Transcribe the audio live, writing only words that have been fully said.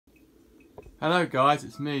Hello guys,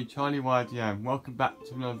 it's me, CharlieYDM. Welcome back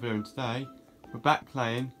to another video, and today we're back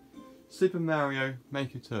playing Super Mario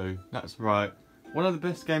Maker 2. That's right. One of the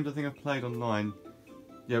best games I think I've played online.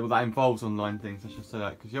 Yeah, well that involves online things, I should say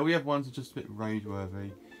that. Because yeah, we have ones that are just a bit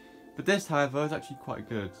rage-worthy. But this, however, is actually quite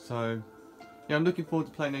good. So, yeah, I'm looking forward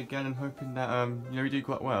to playing it again and hoping that, we do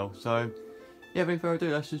quite well. So, yeah, without further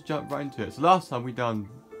ado, let's just jump right into it. So last time we done,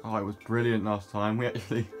 oh, it was brilliant last time. We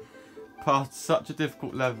actually passed such a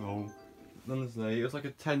difficult level. Honestly, it was like a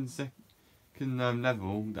 10-second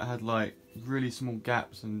level that had like really small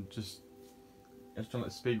gaps and just I was trying to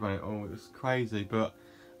speedrun it. Oh, it was crazy, but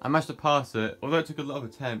I managed to pass it. Although it took a lot of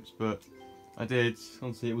attempts, but I did.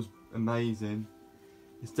 Honestly, it was amazing.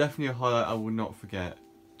 It's definitely a highlight I will not forget.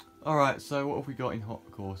 All right, so what have we got in hot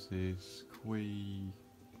courses?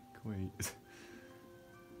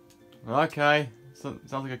 Okay,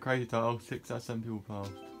 sounds like a crazy title. 6 out of 7 people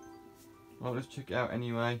passed. Well, let's check it out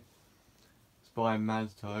anyway. By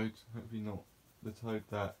Maz Toad, hopefully not the Toad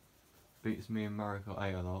that beats me in Mario Kart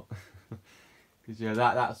 8 a lot. Because yeah,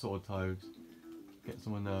 that sort of Toad gets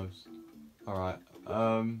on my nerves. Alright,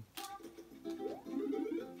 there's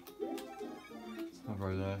my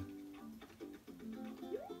bro there.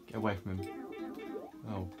 Get away from him.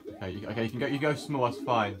 Oh, okay, okay, you can go small, that's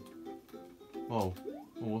fine. Whoa,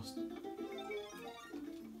 what's...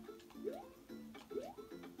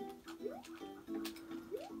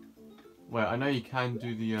 Wait, I know you can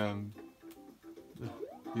do the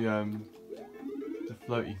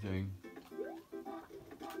floaty thing.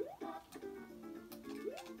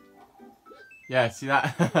 Yeah, see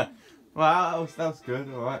that? Well, that was good,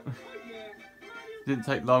 alright. Didn't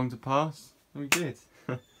take long to pass. We did.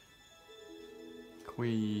 I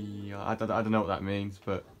don't know what that means,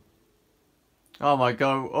 but... Oh my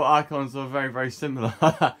god, all icons are very, very similar.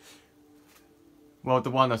 Well,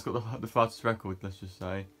 the one that's got the fastest record, let's just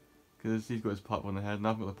say. Because he's got his pipe on the head, and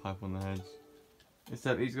I've got the pipe on the head.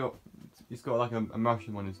 Except he's got like a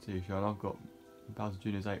mushroom on his t-shirt, and I've got Bowser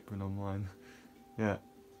Jr.'s apron on mine. Yeah.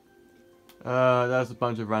 There's a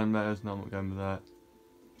bunch of random letters. No, I'm not going with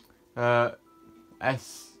that.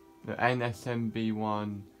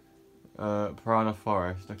 NSMB1 Piranha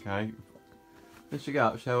Forest. Okay. Let's check it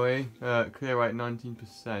out, shall we? Clear rate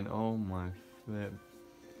 19%. Oh my flip.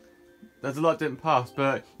 There's a lot that didn't pass,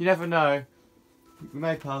 but you never know. We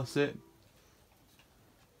may pass it.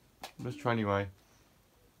 Let's try anyway.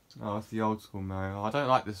 Oh, it's the old school Mario. Oh, I don't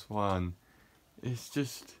like this one. It's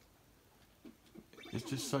just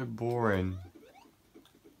so boring.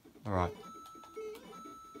 Alright.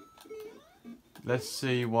 Let's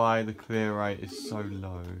see why the clear rate is so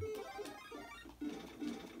low.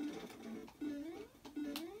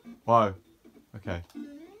 Whoa. Okay.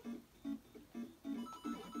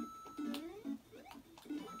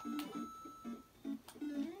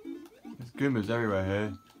 Goombas everywhere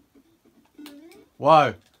here.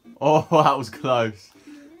 Whoa! Oh, that was close.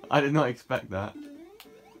 I did not expect that.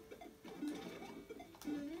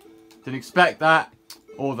 Didn't expect that.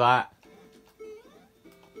 Or that.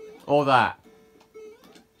 Or that.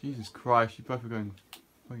 Jesus Christ, you both are going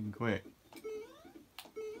fucking quick.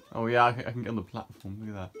 Oh yeah, I can get on the platform.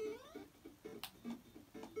 Look at that.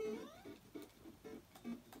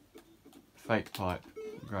 Fake pipe.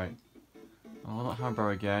 Great. Oh, not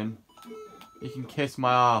Hambro again. You can kiss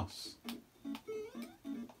my ass.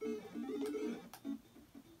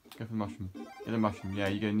 Go for the mushroom. Get the mushroom. Yeah,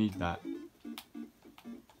 you're going to need that.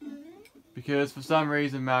 Because for some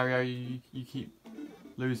reason, Mario, you keep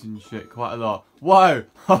losing shit quite a lot. Whoa!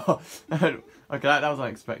 Okay, that was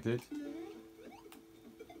unexpected.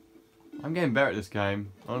 I'm getting better at this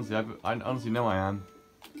game. Honestly, I honestly know I am.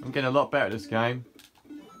 I'm getting a lot better at this game.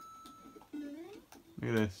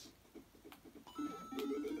 Look at this.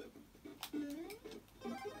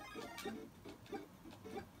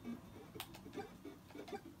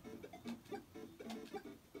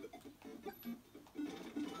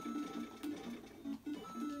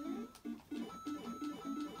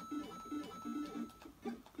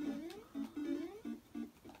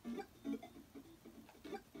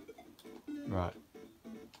 Right.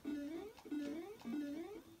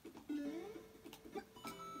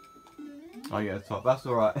 Oh yeah, top. That's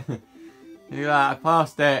alright. Look at that, I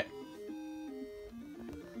passed it.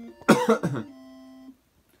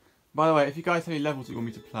 By the way, if you guys have any levels that you want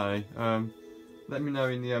me to play, let me know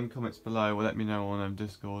in the comments below, or let me know on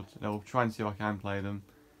Discord. I'll try and see if I can play them.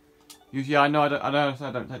 Usually, I know I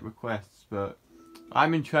don't take requests, but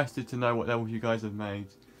I'm interested to know what levels you guys have made.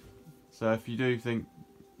 So if you do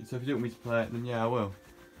want me to play it, then yeah, I will.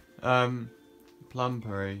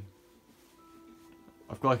 Plumberry.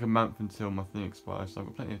 I've got like a month until my thing expires, so I've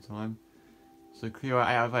got plenty of time. So clear out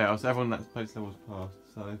 8 out of 8. So everyone that's played this level was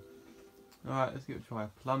passed. So, alright, let's give it a try.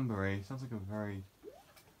 Plumberry. Sounds like a very,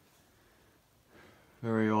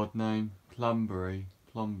 very odd name. Plumberry.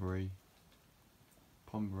 Plumberry.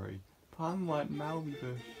 Plumberry. Plum like Malby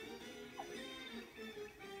bush.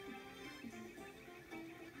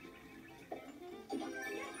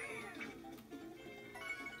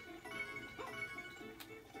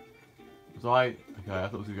 Okay, I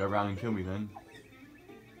thought it was going to go around and kill me then.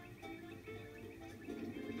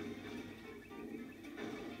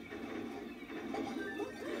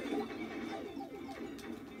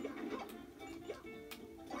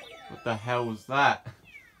 What the hell was that?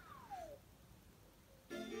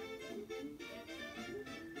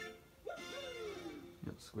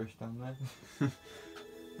 Got squished down there.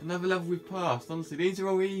 Another level we've passed. Honestly, these are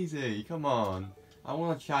all easy. Come on. I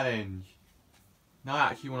want a challenge. No,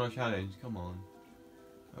 I actually want a challenge. Come on.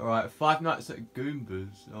 Alright, 5 nights at Goombas.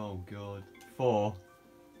 Oh god. 4.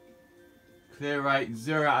 Clear rate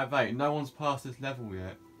 0 out of 8. No one's passed this level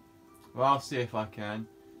yet. Well, I'll see if I can.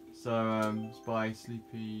 So, it's by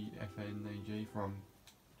Sleepy FNAG from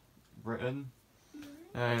Britain.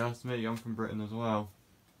 Hey, nice to meet you. I'm from Britain as well.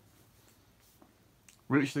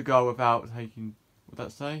 Reach the goal without taking... What did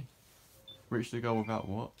that say? Reach the goal without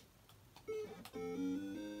what?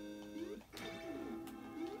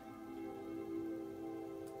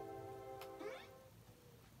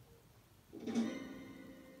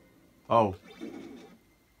 Oh.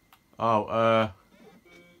 Oh,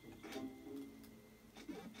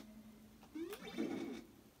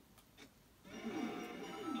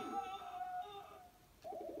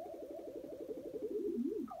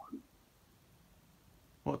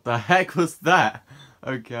 what the heck was that?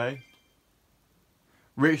 Okay.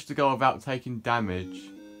 Reach the goal without taking damage.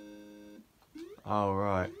 Oh,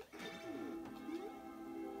 right.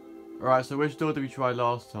 Alright, so which door did we try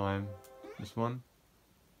last time? This one?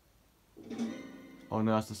 Oh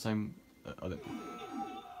no, that's the same... they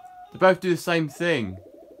both do the same thing.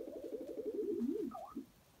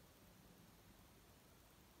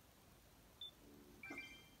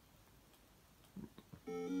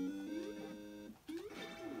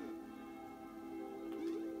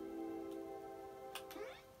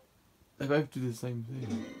 They both do the same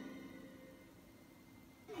thing.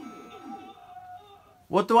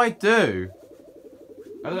 What do I do?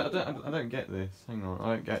 I don't get this. Hang on,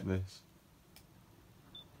 I don't get this.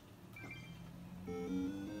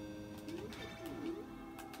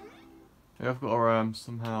 I've got to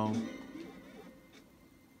somehow.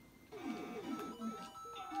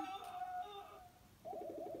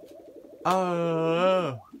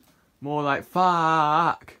 Oh, more like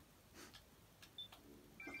fuck.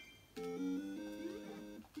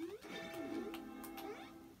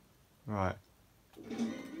 Right.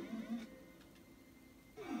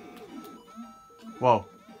 Whoa.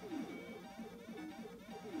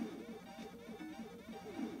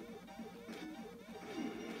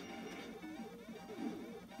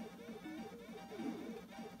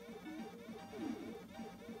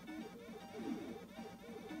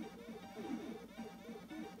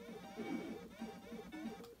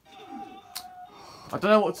 I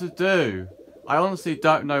don't know what to do. I honestly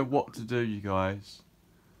don't know what to do, you guys.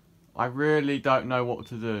 I really don't know what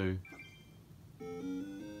to do.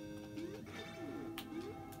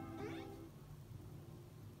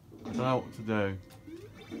 I don't know what to do.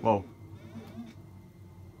 Whoa.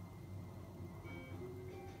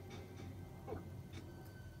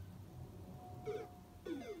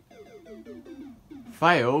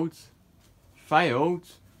 Failed? Failed?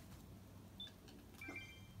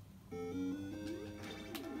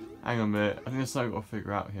 Hang on a minute. I think there's something I've got to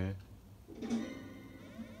figure out here.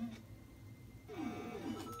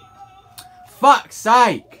 Fuck's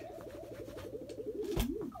sake!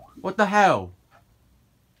 What the hell?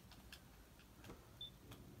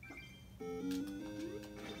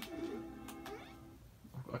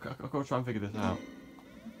 I've got to try and figure this out.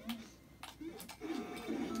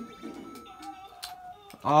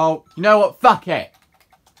 Oh, you know what? Fuck it!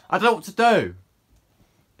 I don't know what to do!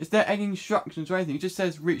 Is there any instructions or anything? It just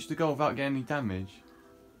says reach the goal without getting any damage.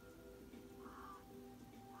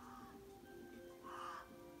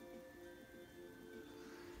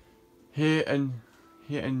 Here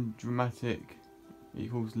and dramatic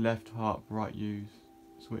equals left harp, right use,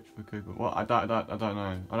 switch for Cooper. What? I don't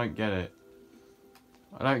know. I don't get it.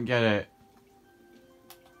 I don't get it.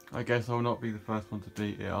 I guess I'll not be the first one to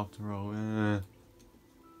beat it after all.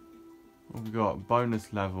 What we got?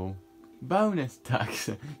 Bonus level. Bonus stacks.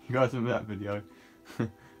 You guys remember that video?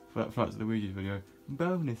 That's Luigi's video.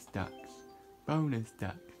 Bonus stacks. Bonus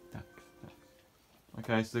stacks. Stacks.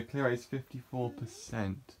 Okay, so the clear rate is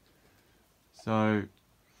 54%. So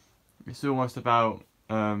it's almost about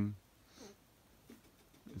is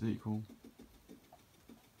it equal?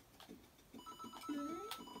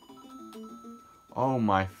 Oh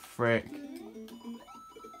my frick.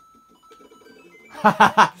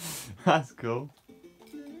 That's cool.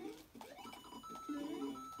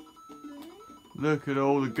 Look at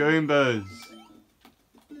all the Goombas.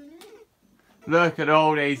 Look at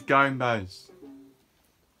all these Goombas.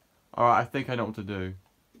 Alright, I think I know what to do.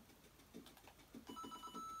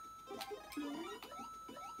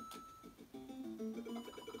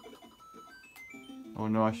 Oh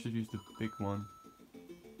no, I should use the big one.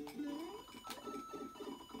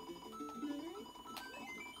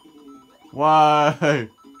 Whoa!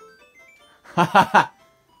 That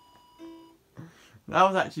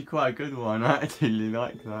was actually quite a good one. I actually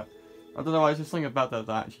like that. I don't know, there's just something about that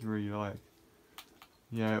I actually really like.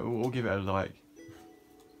 Yeah, we'll give it a like.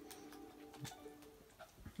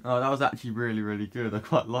 Oh, that was actually really, really good. I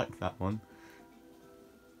quite like that one.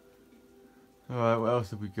 Alright, what else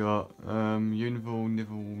have we got? Unival,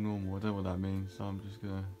 Nivel, Normal. I don't know what that means, so I'm just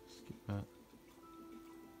gonna skip that.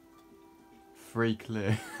 3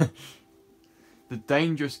 clear. The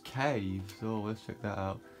Dangerous Caves. Oh, let's check that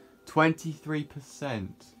out. 23%.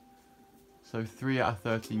 So 3 out of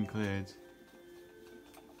 13 cleared.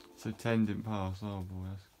 So 10 didn't pass. Oh boy,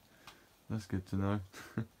 that's good to know.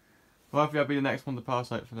 Well, hopefully I'll be the next one to pass,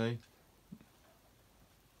 hopefully.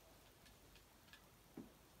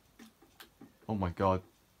 Oh my god.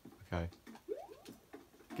 Okay.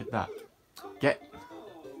 Get that. Get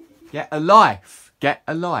a life. Get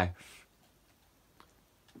a life.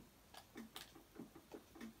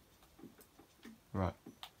 Right.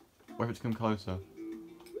 Wait for it to come closer.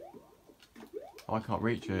 Oh, I can't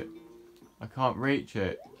reach it. I can't reach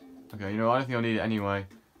it. Okay, you know, I don't think I'll need it anyway.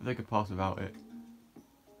 I think I could pass without it.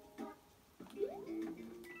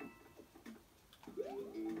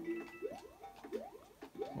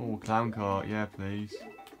 Oh, clown cart, yeah, please. It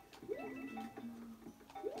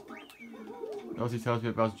obviously tells me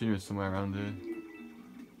that Bowser Jr. is somewhere around here.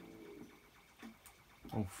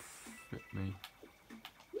 Oh, flip me.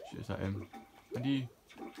 Shit, is that him? How do you...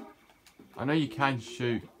 I know you can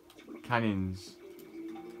shoot cannons.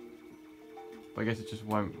 But I guess it just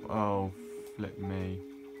won't... Oh, flip me.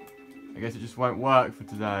 I guess it just won't work for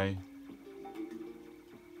today.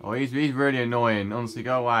 Oh, he's really annoying. Honestly,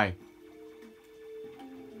 go away.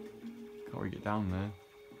 Can't really get down there.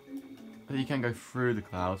 I think you can go through the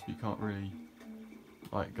clouds, but you can't really,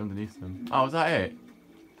 like, go underneath them. Oh, is that it?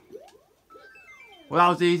 Well, that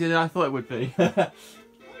was easier than I thought it would be.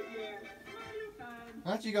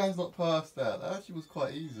 How did you guys not pass that? That actually was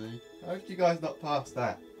quite easy. How did you guys not pass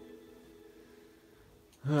that?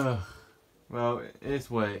 Well, it is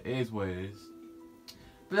what it is.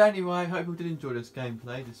 But anyway, I hope you did enjoy this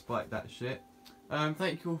gameplay despite that shit.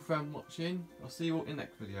 Thank you all for watching. I'll see you all in the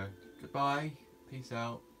next video. Goodbye. Peace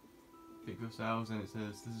out. Pick yourselves, and it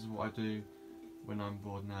says this is what I do when I'm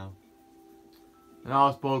bored now. And I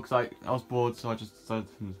was bored because I was bored, so I just decided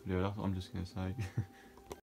to film this video. That's what I'm just gonna say.